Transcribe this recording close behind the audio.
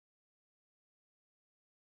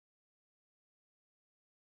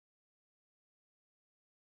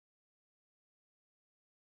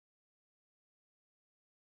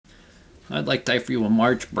I'd like to tie for you a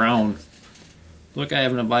March brown. Look, I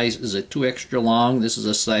have a vise is a 2 extra long. This is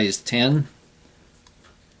a size 10.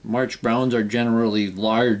 March browns are generally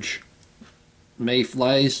large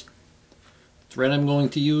mayflies. Thread I'm going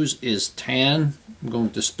to use is tan. I'm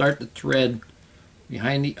going to start the thread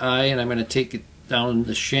behind the eye and I'm going to take it down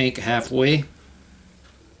the shank halfway.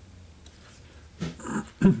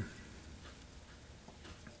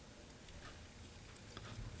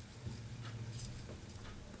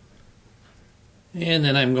 And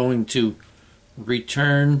then I'm going to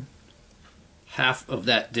return half of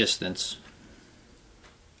that distance.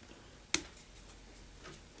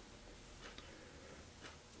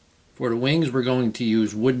 For the wings, we're going to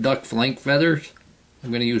use wood duck flank feathers. I'm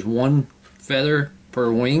going to use 1 feather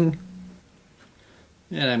per wing.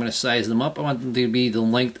 And I'm going to size them up. I want them to be the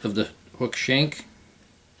length of the hook shank.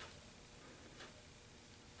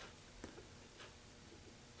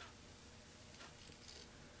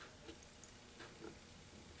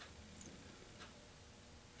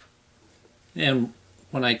 And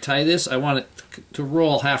when I tie this, I want it to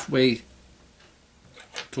roll halfway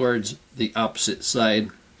towards the opposite side.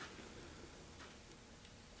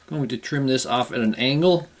 I'm going to trim this off at an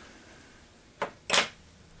angle.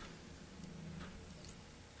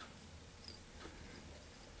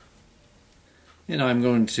 And now I'm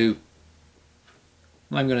going to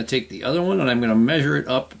take the other one and I'm going to measure it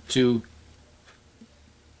up to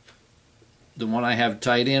the one I have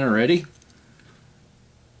tied in already.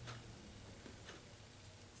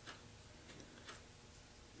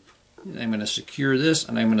 And I'm going to secure this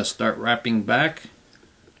and I'm going to start wrapping back.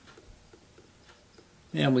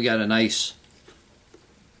 And we got a nice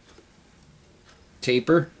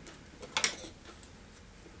taper.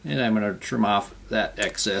 And I'm going to trim off that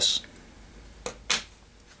excess.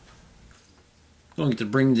 I'm going to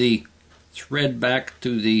bring the thread back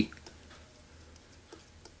to the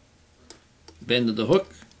bend of the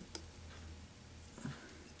hook.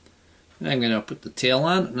 And I'm going to put the tail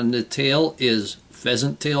on, and the tail is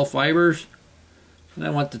pheasant tail fibers. And I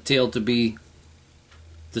want the tail to be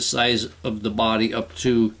the size of the body up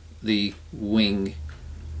to the wing.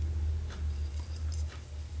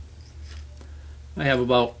 I have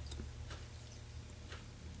about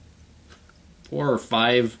 4 or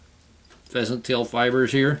 5 pheasant tail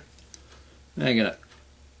fibers here. And I'm going to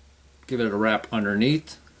give it a wrap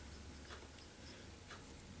underneath.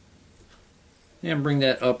 And bring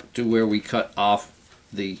that up to where we cut off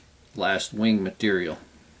the last wing material.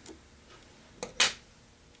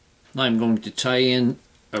 Now I'm going to tie in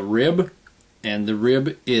a rib, and the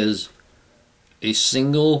rib is a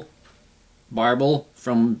single barbel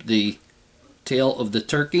from the tail of the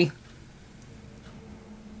turkey.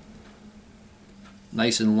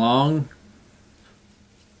 Nice and long.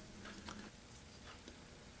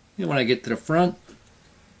 And when I get to the front,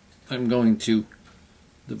 I'm going to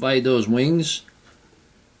divide those wings.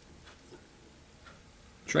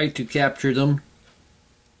 Try to capture them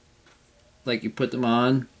like you put them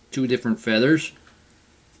on 2 different feathers.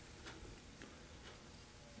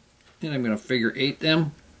 And I'm going to figure 8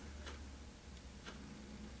 them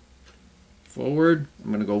forward. I'm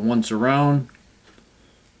going to go once around.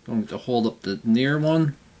 Going to hold up the near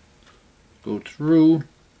one, go through,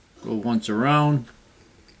 go once around.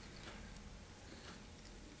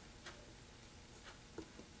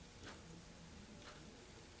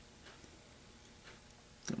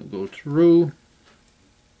 Go through.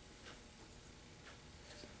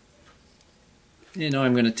 And now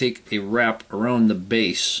I'm going to take a wrap around the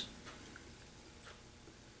base.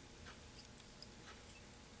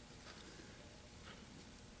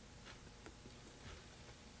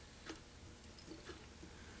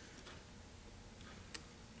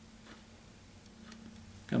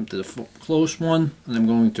 Come to the close one, and I'm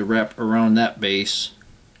going to wrap around that base.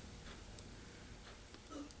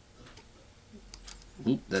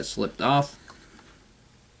 Oop, that slipped off.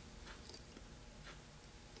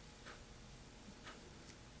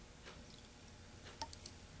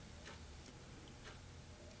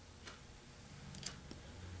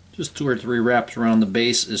 Just 2 or 3 wraps around the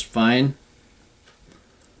base is fine.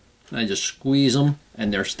 I just squeeze them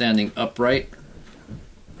and they're standing upright.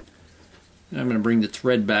 And I'm going to bring the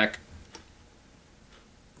thread back.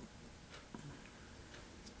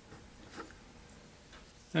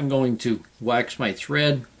 I'm going to wax my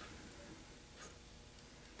thread.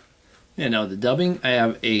 And now the dubbing, I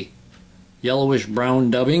have a yellowish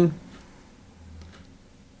brown dubbing.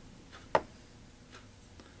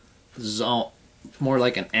 This is all more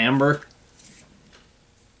like an amber.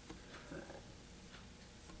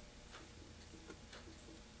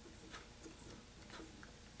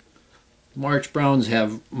 March browns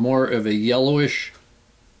have more of a yellowish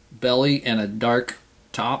belly and a dark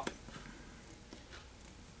top.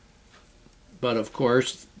 But of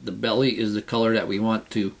course, the belly is the color that we want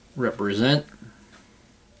to represent.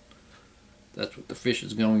 That's what the fish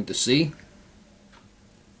is going to see.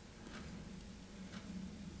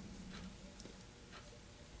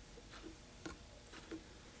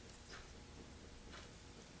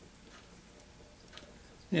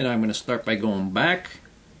 And I'm going to start by going back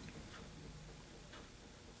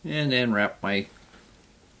and then wrap my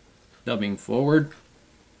dubbing forward.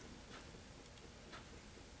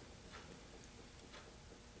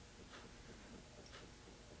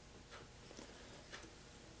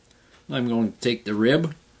 I'm going to take the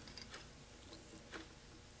rib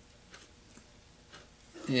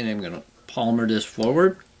and I'm going to palmer this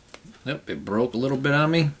forward. Yep, it broke a little bit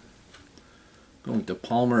on me. Going to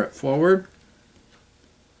palmer it forward.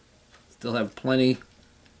 Still have plenty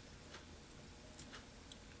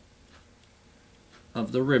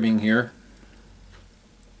of the ribbing here.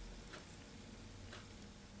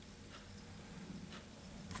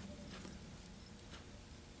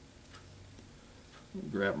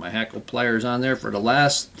 Grab my hackle pliers on there for the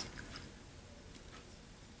last.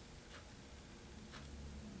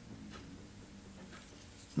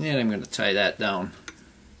 And I'm going to tie that down.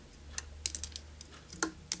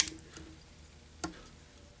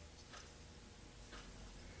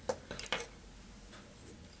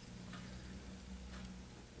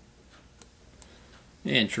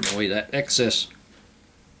 And trim away that excess.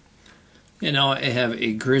 And now I have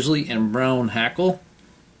a grizzly and brown hackle.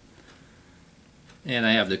 And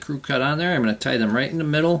I have the crew cut on there. I'm going to tie them right in the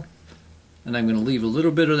middle. And I'm going to leave a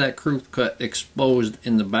little bit of that crew cut exposed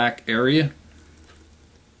in the back area.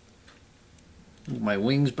 Move my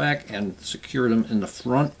wings back and secure them in the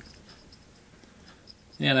front.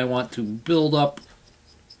 And I want to build up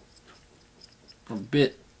a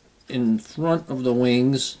bit in front of the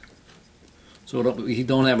wings so that we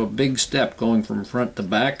don't have a big step going from front to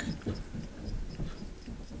back.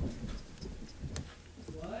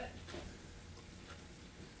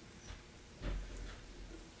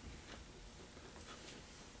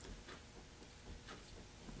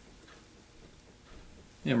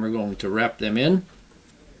 And we're going to wrap them in.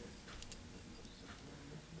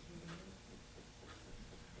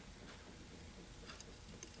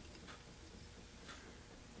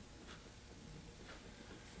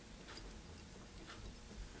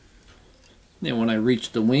 Then when I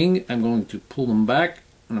reach the wing, I'm going to pull them back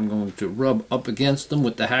and I'm going to rub up against them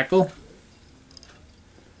with the hackle.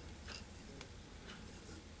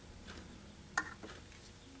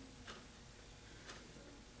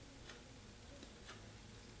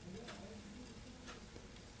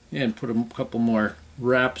 And put a couple more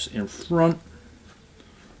wraps in front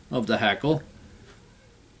of the hackle.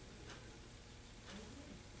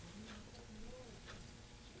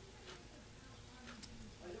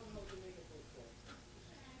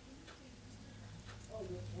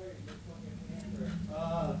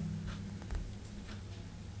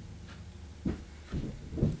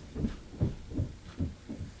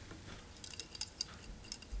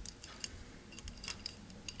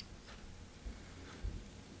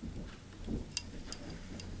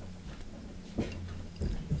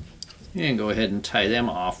 And go ahead and tie them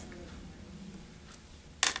off.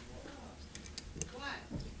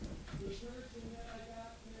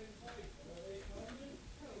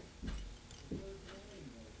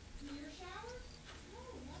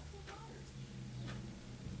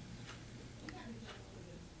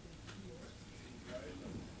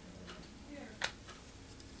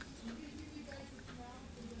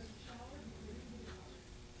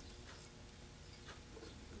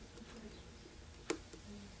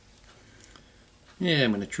 Yeah,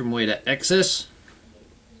 I'm going to trim away that excess.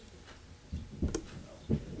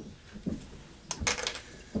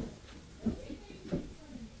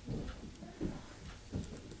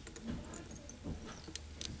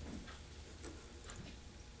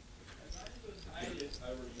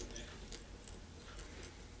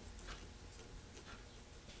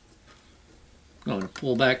 I'm going to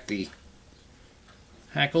pull back the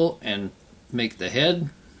hackle and make the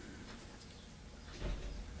head.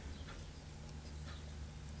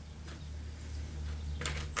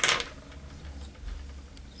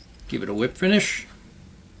 Give it a whip finish.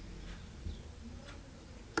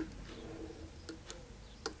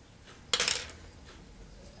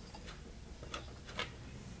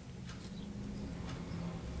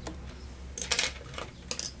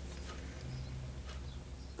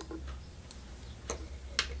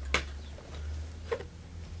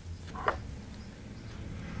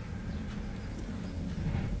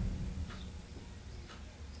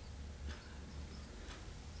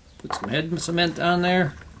 Put some head cement on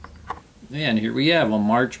there. And here we have a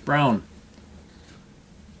March brown.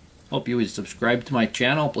 Hope you would subscribe to my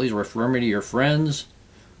channel. Please refer me to your friends.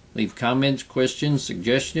 Leave comments, questions,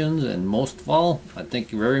 suggestions, and most of all, I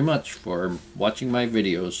thank you very much for watching my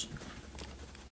videos.